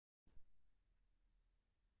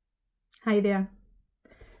Hi there.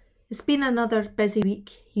 It's been another busy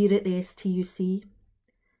week here at the STUC.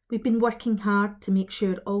 We've been working hard to make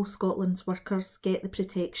sure all Scotland's workers get the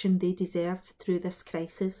protection they deserve through this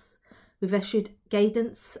crisis. We've issued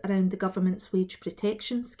guidance around the government's wage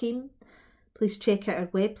protection scheme. Please check out our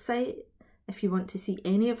website if you want to see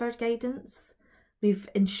any of our guidance. We've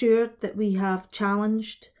ensured that we have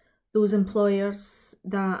challenged those employers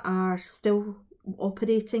that are still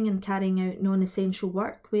operating and carrying out non-essential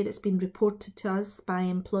work where it's been reported to us by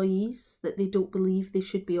employees that they don't believe they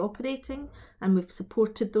should be operating, and we've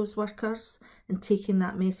supported those workers in taking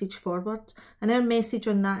that message forward. And our message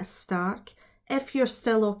on that is stark. If you're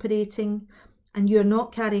still operating and you're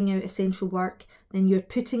not carrying out essential work, then you're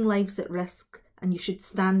putting lives at risk and you should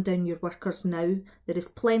stand down your workers now. There is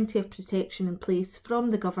plenty of protection in place from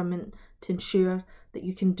the government to ensure that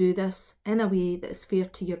you can do this in a way that is fair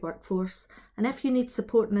to your workforce. And if you need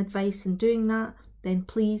support and advice in doing that, then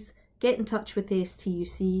please get in touch with the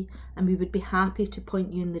STUC and we would be happy to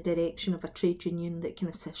point you in the direction of a trade union that can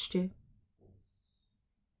assist you.